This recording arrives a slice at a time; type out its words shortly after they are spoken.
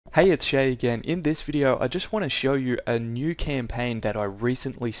Hey, it's Shay again. In this video, I just want to show you a new campaign that I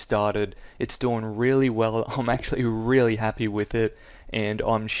recently started. It's doing really well. I'm actually really happy with it, and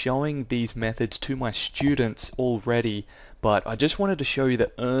I'm showing these methods to my students already, but I just wanted to show you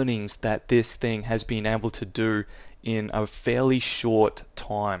the earnings that this thing has been able to do in a fairly short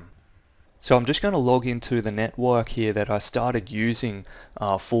time. So I'm just going to log into the network here that I started using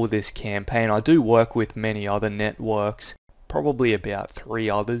for this campaign. I do work with many other networks, probably about 3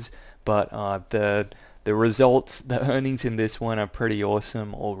 others, but the results, the earnings in this one are pretty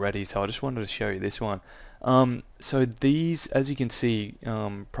awesome already, so I just wanted to show you this one. So these, as you can see,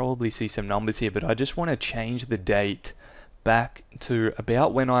 probably see some numbers here, but I just want to change the date back to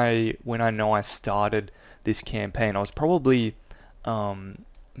about when I know I started this campaign. I was probably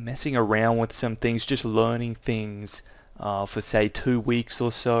messing around with some things, just learning things for say 2 weeks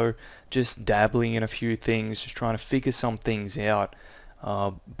or so, just dabbling in a few things, just trying to figure some things out.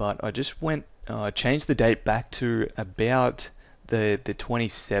 But I just changed the date back to about the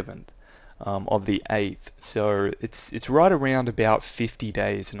 27th of the 8th. So it's right around about 50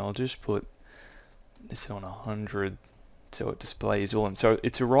 days, and I'll just put this on 100 so it displays all. And so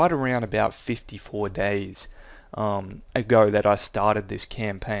it's right around about 54 days ago that I started this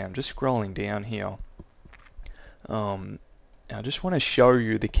campaign. I'm just scrolling down here. I just want to show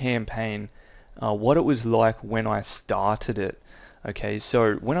you the campaign, what it was like when I started it. Okay,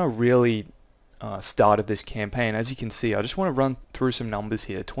 so when I really started this campaign, as you can see, I just want to run through some numbers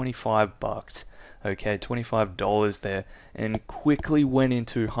here. 25 bucks, okay, $25 there, and quickly went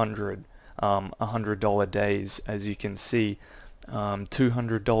into $100 days, as you can see.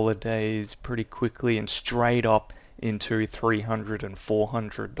 $200 days pretty quickly, and straight up into $300 and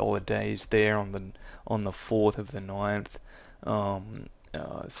 $400 days there on the 4th of the 9th.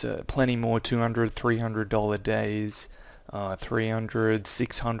 So plenty more $200, $300 days, 300,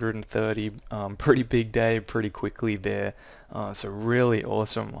 630, pretty big day, pretty quickly there. So really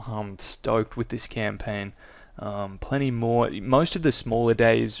awesome. I'm stoked with this campaign. Plenty more. Most of the smaller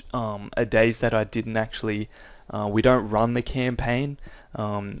days are days that I didn't actually, we don't run the campaign,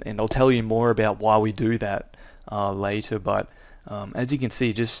 and I'll tell you more about why we do that later. But as you can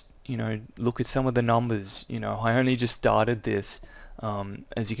see, just look at some of the numbers. I only just started this,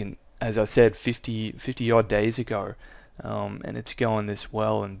 as I said, 50 odd days ago, and it's going this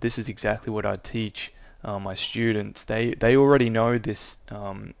well. And this is exactly what I teach my students. They already know this,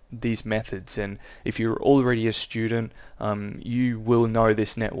 these methods, and if you're already a student, you will know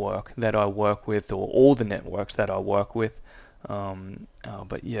this network that I work with, or all the networks that I work with.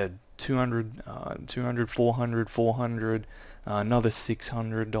 But yeah, 200, 400, 400, another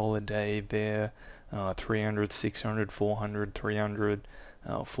 $600 day there, 300, 600, 400, 300,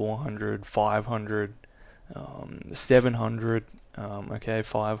 400, 500, 700, okay,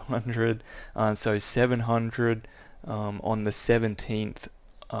 500, so 700 on the 17th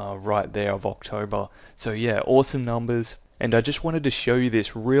right there of October. So yeah, awesome numbers. And I just wanted to show you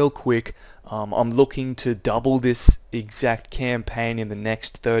this real quick. I'm looking to double this exact campaign in the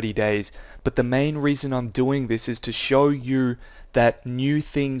next 30 days. But the main reason I'm doing this is to show you that new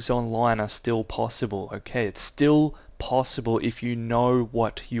things online are still possible. Okay, it's still possible if you know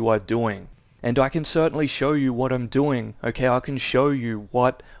what you are doing. And I can certainly show you what I'm doing. Okay, I can show you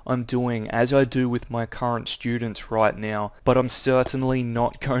what I'm doing as I do with my current students right now, but I'm certainly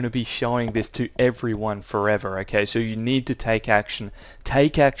not going to be showing this to everyone forever. Okay, so you need to take action.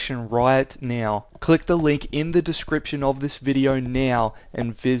 Take action right now. Click the link in the description of this video now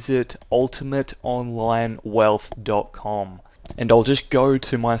and visit ultimateonlinewealth.com. And I'll just go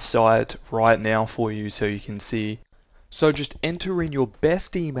to my site right now for you so you can see. So just enter in your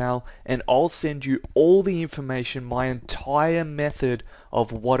best email and I'll send you all the information, my entire method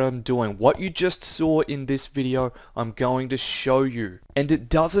of what I'm doing. What you just saw in this video, I'm going to show you. And it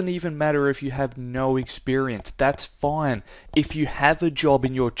doesn't even matter if you have no experience. That's fine. If you have a job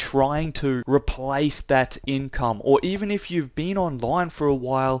and you're trying to replace that income, or even if you've been online for a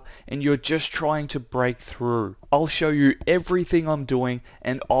while and you're just trying to break through, I'll show you everything I'm doing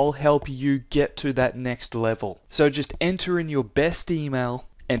and I'll help you get to that next level. So just enter in your best email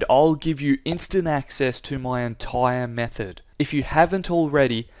and I'll give you instant access to my entire method. If you haven't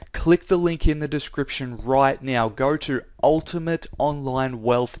already, click the link in the description right now. Go to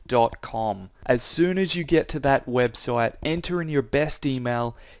ultimateonlinewealth.com. As soon as you get to that website, enter in your best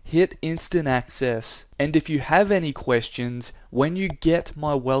email, hit instant access, and if you have any questions, when you get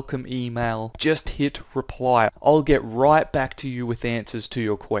my welcome email, just hit reply. I'll get right back to you with answers to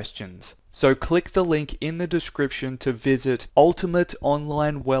your questions. So click the link in the description to visit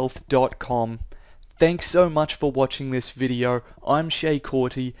ultimateonlinewealth.com. Thanks so much for watching this video. I'm Shay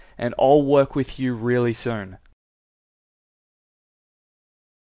Corty, and I'll work with you really soon.